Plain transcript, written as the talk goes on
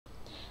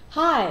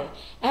Hi,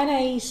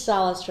 Anais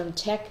Salas from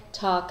Tech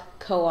Talk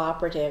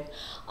Cooperative.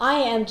 I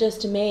am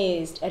just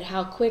amazed at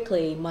how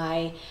quickly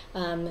my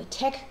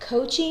tech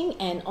coaching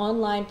and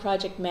online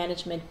project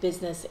management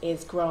business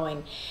is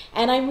growing.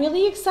 And I'm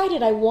really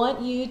excited. I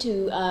want you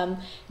to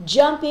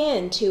jump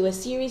into a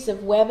series of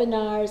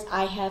webinars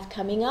I have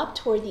coming up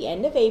toward the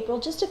end of April,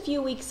 just a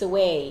few weeks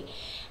away.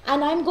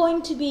 And I'm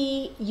going to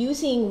be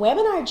using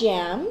Webinar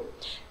Jam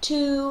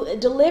to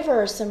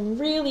deliver some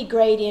really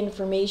great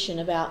information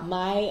about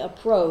my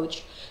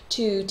approach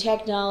to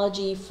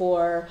technology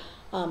for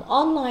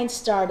online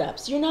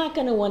startups. You're not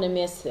going to want to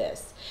miss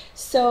this.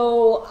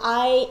 So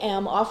I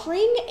am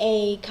offering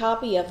a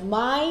copy of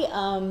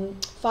my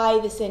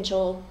 5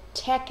 essential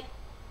tech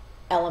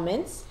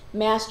elements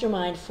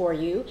mastermind for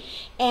you,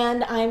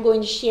 and I'm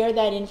going to share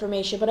that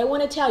information. But I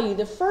want to tell you,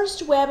 the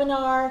first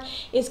webinar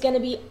is going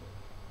to be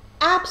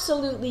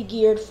absolutely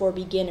geared for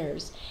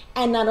beginners.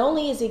 And not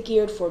only is it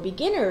geared for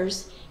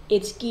beginners,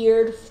 it's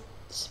geared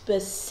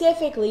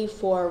specifically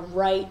for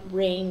right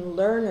brain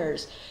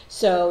learners.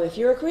 So if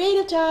you're a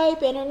creative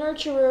type and a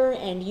nurturer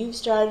and you've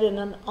started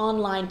an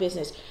online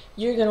business,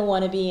 you're going to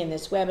want to be in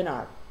this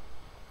webinar.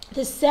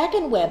 The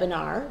second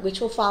webinar,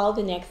 which will follow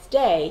the next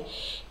day,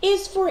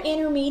 is for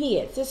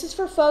intermediates. This is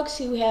for folks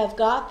who have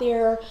got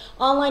their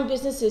online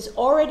businesses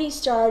already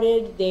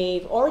started.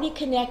 They've already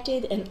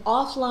connected an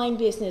offline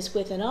business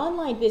with an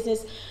online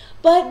business,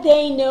 but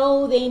they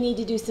know they need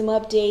to do some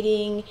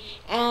updating,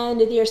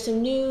 and there's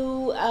some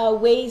new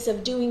ways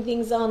of doing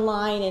things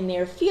online, and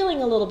they're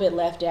feeling a little bit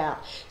left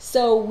out.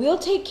 So we'll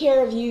take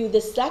care of you the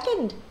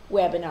second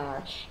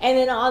webinar. And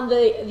then on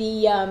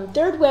the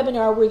third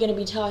webinar, we're going to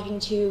be talking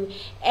to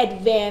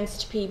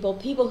advanced people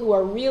who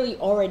are really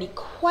already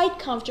quite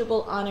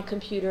comfortable on a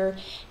computer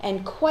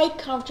and quite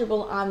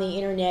comfortable on the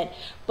internet,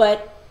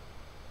 but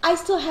I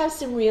still have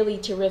some really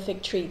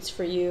terrific treats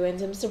for you and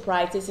some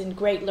surprises and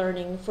great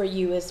learning for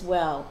you as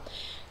well.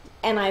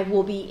 And I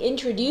will be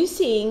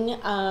introducing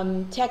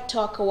Tech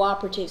Talk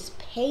Cooperative's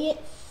Pay It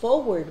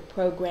Forward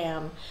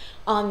program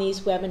on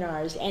these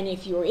webinars. And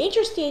if you're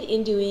interested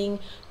in doing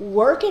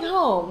work at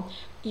home,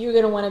 you're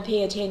going to want to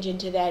pay attention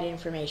to that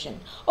information.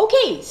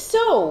 Okay,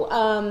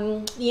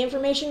 so the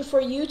information for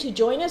you to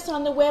join us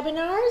on the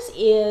webinars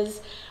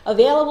is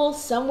available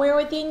somewhere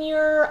within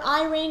your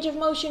eye range of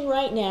motion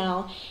right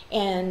now,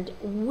 and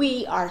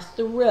we are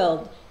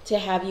thrilled to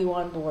have you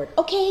on board.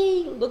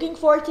 Okay, looking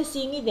forward to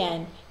seeing you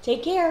then.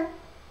 Take care.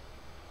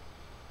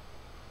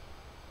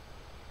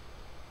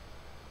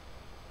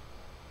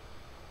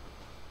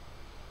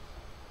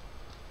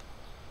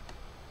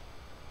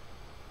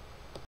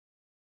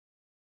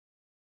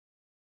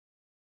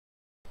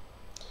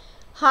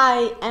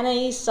 Hi,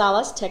 Anais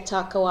Salas, Tech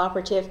Talk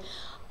Cooperative.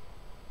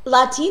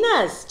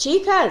 Latinas,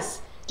 chicas,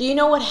 do you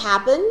know what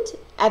happened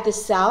at the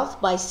South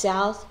by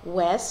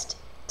Southwest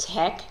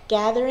Tech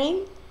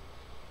Gathering?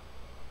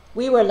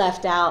 We were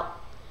left out.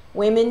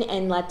 Women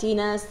and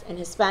Latinas and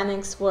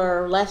Hispanics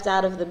were left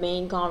out of the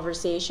main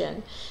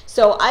conversation.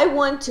 So I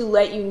want to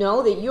let you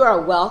know that you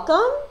are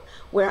welcome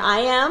where I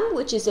am,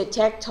 which is at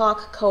Tech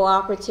Talk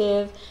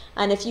Cooperative.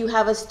 And if you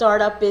have a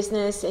startup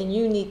business and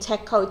you need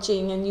tech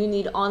coaching and you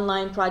need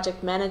online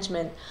project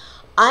management,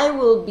 I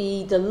will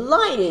be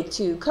delighted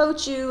to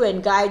coach you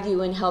and guide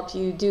you and help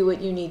you do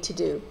what you need to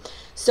do.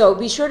 So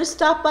be sure to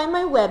stop by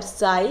my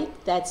website.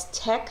 That's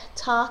Tech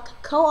Talk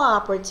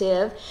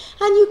Cooperative,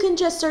 and you can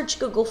just search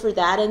Google for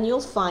that and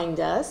you'll find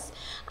us.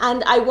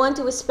 And I want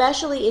to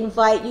especially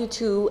invite you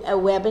to a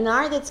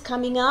webinar that's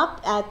coming up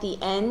at the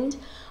end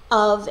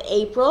of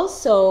April.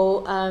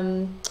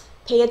 So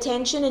pay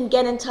attention and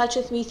get in touch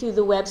with me through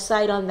the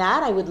website on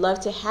that. I would love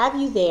to have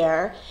you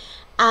there.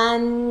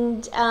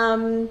 And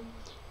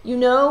you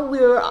know,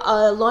 we're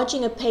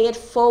launching a Pay It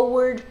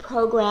Forward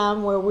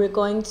program where we're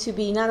going to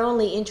be not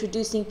only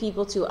introducing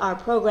people to our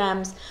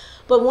programs,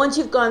 but once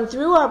you've gone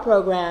through our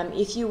program,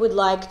 if you would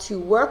like to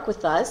work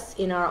with us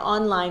in our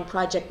online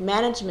project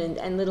management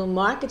and little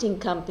marketing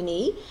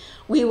company,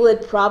 we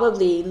would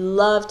probably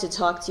love to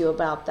talk to you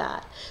about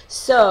that.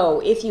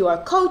 So if you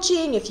are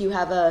coaching, if you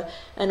have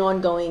an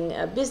ongoing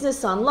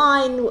business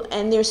online,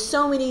 and there's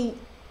so many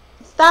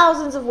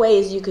thousands of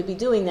ways you could be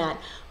doing that,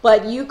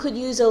 but you could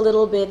use a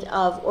little bit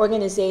of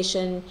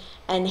organization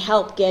and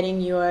help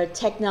getting your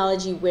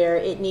technology where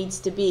it needs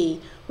to be,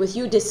 with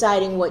you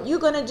deciding what you're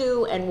going to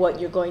do and what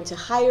you're going to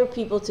hire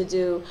people to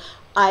do.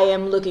 I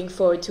am looking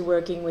forward to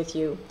working with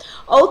you.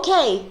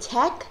 Okay,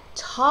 Tech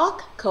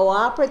Talk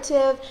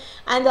Cooperative,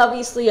 and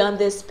obviously on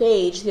this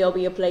page there'll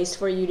be a place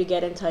for you to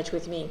get in touch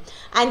with me,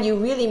 and you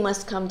really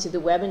must come to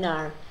the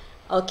webinar.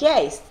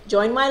 Okay,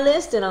 join my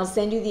list and I'll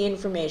send you the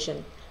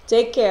information.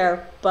 Take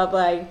care.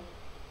 Bye-bye.